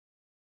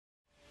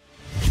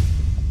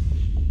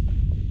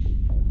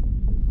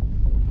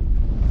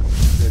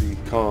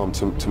calm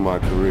to my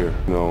career.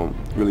 You know,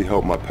 really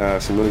helped my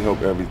past and really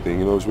helped everything.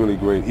 You know, it's really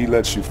great. He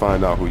lets you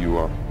find out who you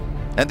are.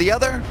 And the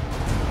other,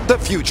 the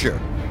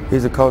future.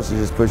 He's a coach that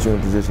just puts you in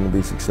a position to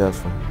be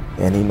successful.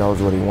 And he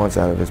knows what he wants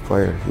out of his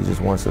players. He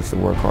just wants us to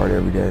work hard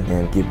every day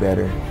and get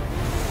better.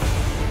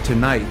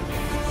 Tonight,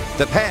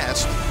 the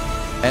past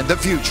and the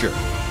future.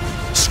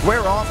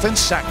 Square off in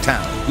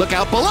Sacktown. Look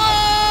out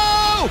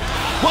below!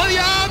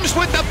 Williams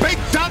with the big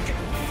dunk.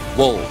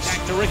 Wolves.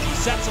 Back to Ricky,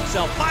 sets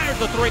himself, fires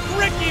the three.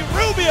 Ricky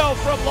Rubio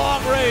from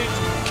long range.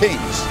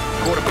 Kings.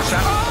 Quarter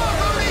percent.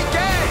 Oh, Rudy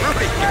Gay!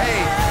 Rudy Gay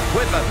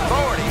with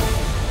authority.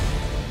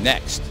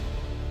 Next.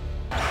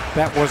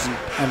 That wasn't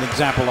an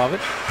example of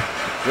it.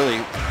 Really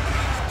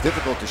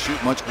difficult to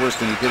shoot, much worse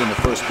than he did in the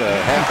first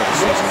half of the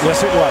season.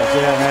 Yes, it was.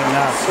 Yeah,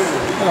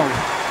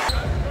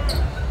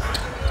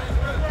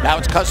 Now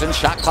it's Cousins,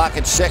 shot clock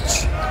at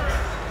 6.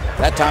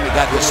 That time he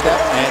got the step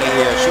and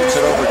he shoots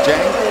it over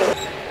Jang.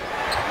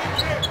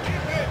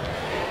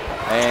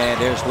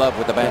 And there's Love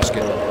with the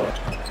basket.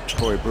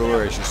 Corey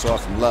Brewer, as you saw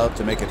from Love,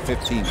 to make it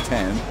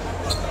 15-10.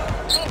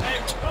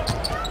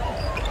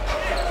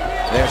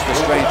 There's the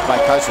strength by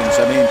Cousins.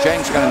 I mean,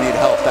 Jang's going to need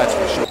help, that's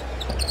for sure.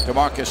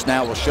 DeMarcus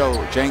now will show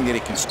Jang that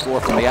he can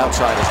score from the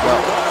outside as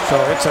well. So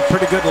it's a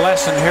pretty good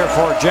lesson here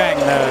for Jang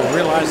to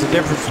realize the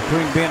difference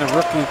between being a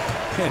rookie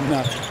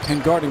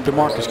and guarding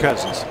DeMarcus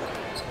Cousins.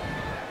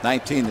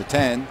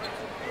 19-10.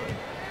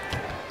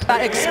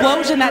 That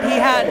explosion that he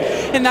had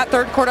in that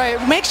third quarter,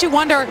 it makes you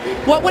wonder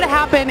what would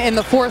happen in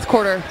the fourth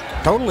quarter.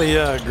 Totally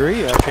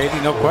agree, Katie,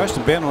 no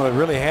question. Ben would have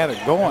really had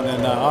it going,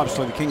 and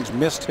obviously the Kings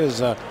missed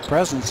his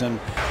presence. And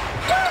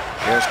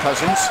there's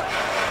Cousins.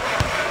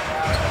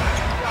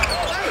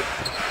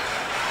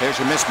 There's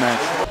your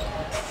mismatch.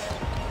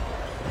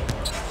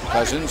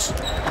 Cousins.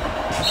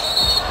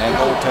 And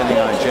goaltending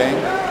on Jang.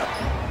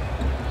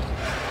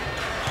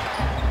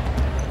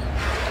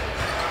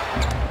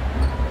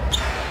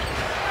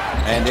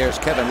 And there's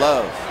Kevin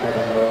Love.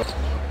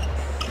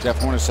 Jeff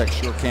Hornacek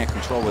sure can't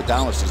control what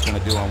Dallas is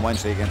going to do on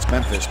Wednesday against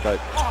Memphis, but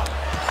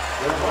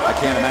I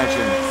can't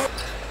imagine.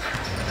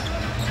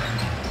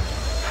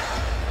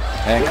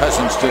 And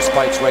Cousins just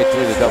fights right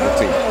through the double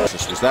team.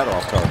 Was that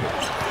off target?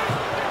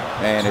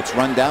 And it's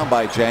run down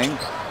by Jang.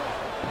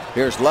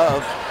 Here's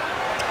Love.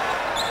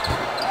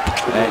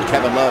 And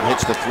Kevin Love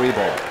hits the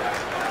 3-ball.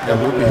 The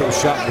Rubio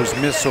shot was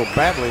missed so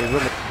badly.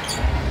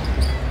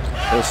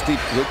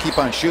 He'll keep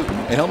on shooting,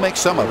 and he'll make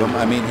some of them.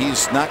 I mean,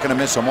 he's not going to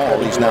miss them all.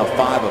 He's now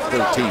 5 of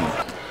 13.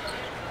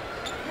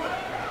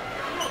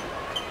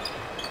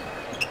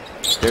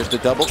 There's the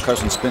double.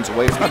 Cousins spins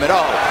away from it.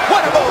 Oh,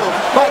 what a move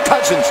by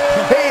Cousins.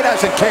 He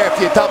doesn't care if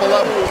you double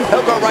him.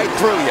 He'll go right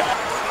through you.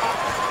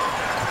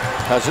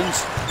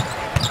 Cousins.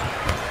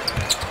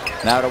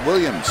 Now to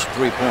Williams,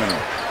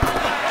 3-pointer.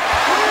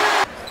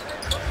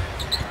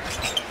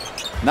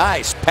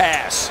 Nice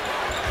pass.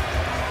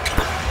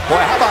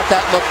 Boy, how about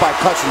that look by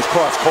Cousins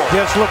cross court?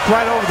 Just looked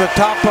right over the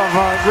top of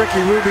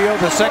Ricky Rubio,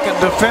 the second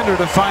defender,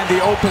 to find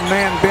the open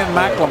man, Ben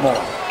McLemore.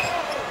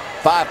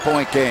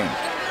 5-point game.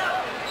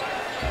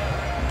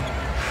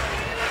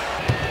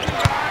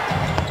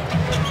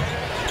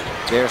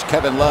 There's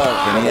Kevin Love,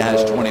 and he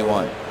has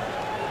 21.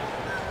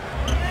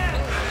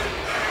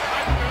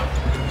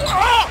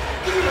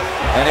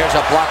 And there's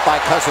a block by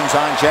Cousins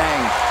on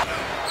Jang.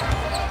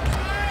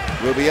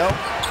 Rubio.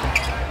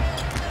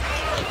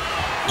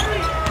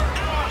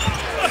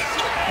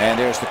 And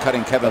there's the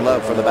cutting Kevin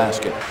Love for the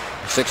basket.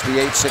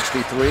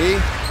 68-63.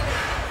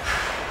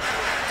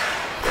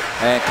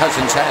 And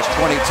Cousins has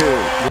 22.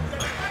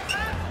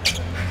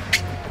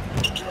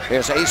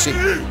 There's Acey.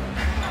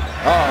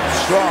 Oh,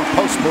 strong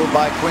post move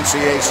by Quincy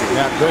Acey.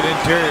 Yeah, good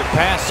interior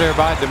pass there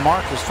by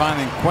DeMarcus,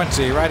 finding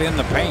Quincy right in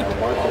the paint.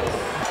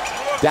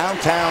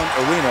 Downtown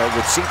arena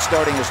with seats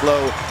starting as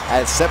low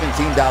as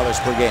 $17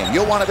 per game.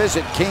 You'll want to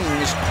visit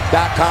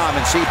kings.com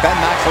and see Ben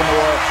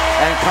McLemore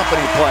and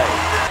company play.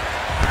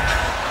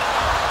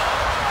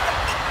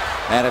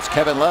 And it's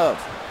Kevin Love.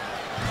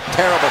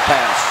 Terrible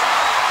pass.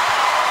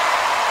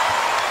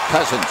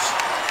 Cousins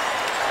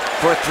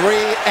for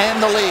 3 and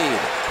the lead.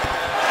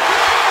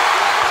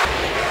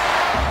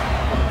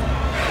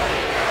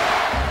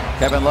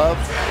 Kevin Love,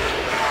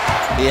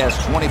 he has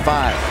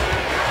 25.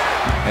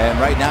 And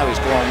right now he's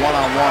going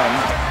one-on-one,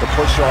 the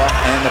push-off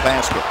and the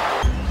basket.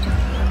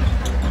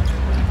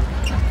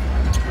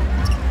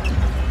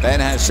 Ben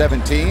has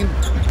 17.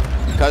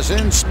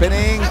 Cousins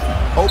spinning,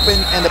 open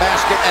in the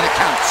basket, and it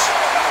counts.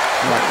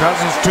 Yeah,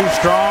 Cousins too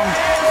strong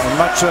and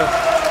much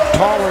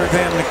taller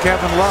than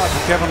Kevin Love.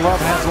 Kevin Love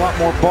has a lot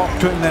more bulk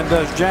to him than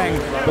does Jang.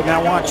 But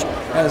now watch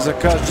as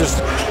Cousins just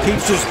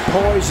keeps his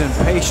poise and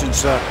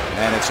patience.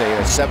 And it's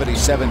a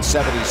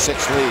 77-76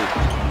 lead.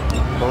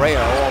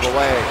 Correa all the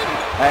way.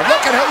 And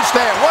look at who's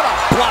there. What a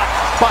block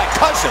by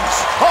Cousins.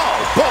 Oh,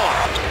 boy.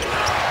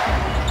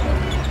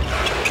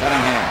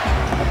 Cunningham.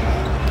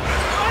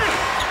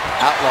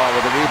 Outlaw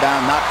with a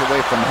rebound knocked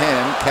away from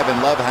him. Kevin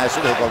Love has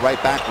it. He'll go right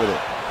back with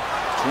it.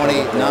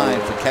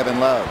 29 for Kevin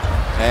Love.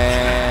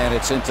 And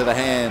it's into the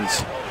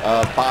hands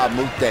of Bob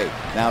Mute.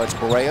 Now it's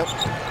Correa.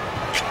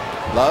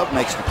 Love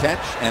makes the catch,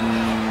 and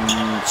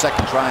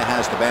second try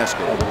has the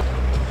basket.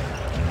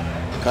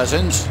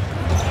 Cousins.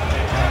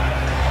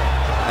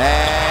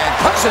 And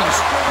Cousins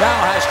now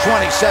has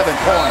 27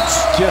 points.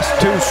 Just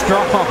too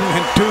strong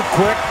and too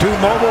quick, too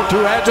mobile,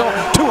 too agile,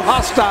 too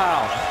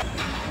hostile.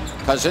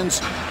 Cousins.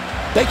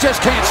 They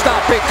just can't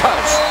stop Big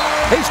Cuz.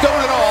 He's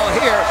doing it all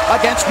here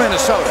against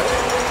Minnesota.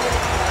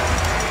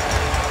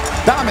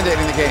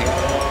 Dominating the game.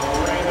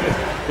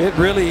 It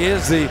really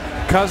is the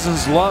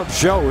Cousins Love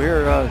show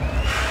here.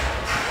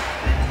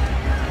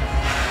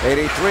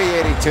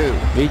 83-82.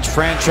 Each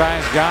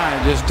franchise guy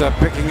just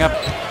picking up.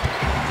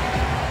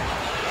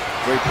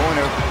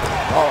 Three-pointer.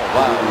 Oh,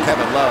 wow.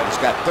 Kevin Love has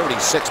got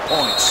 36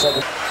 points.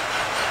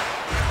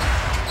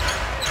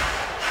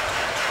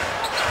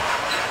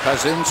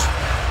 Cousins.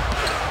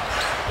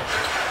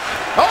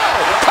 Oh,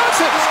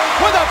 Cousins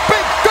with a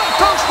big dunk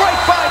goes right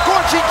by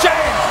Gorgie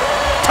James.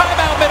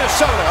 Timeout,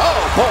 Minnesota.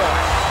 Oh, boy.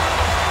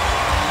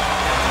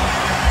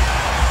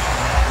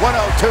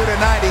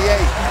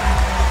 102-98.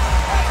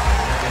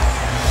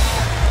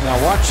 Now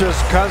watch this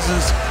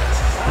Cousins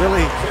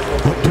really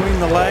between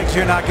the legs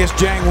here. Now I guess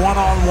Jang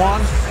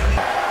one-on-one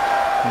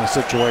in a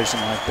situation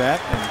like that.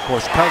 And of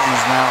course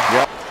Cousins now.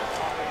 Yep.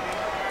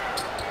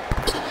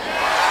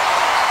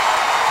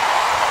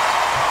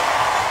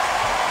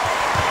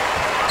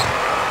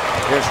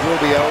 Here's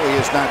Rubio. He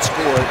has not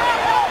scored.